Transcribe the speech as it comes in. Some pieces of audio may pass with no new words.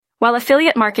While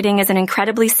affiliate marketing is an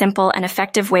incredibly simple and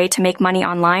effective way to make money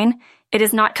online, it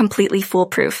is not completely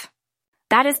foolproof.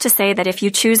 That is to say that if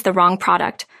you choose the wrong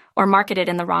product or market it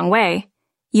in the wrong way,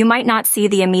 you might not see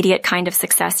the immediate kind of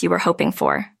success you were hoping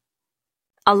for.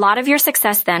 A lot of your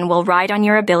success then will ride on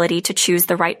your ability to choose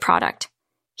the right product.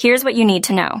 Here's what you need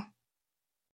to know.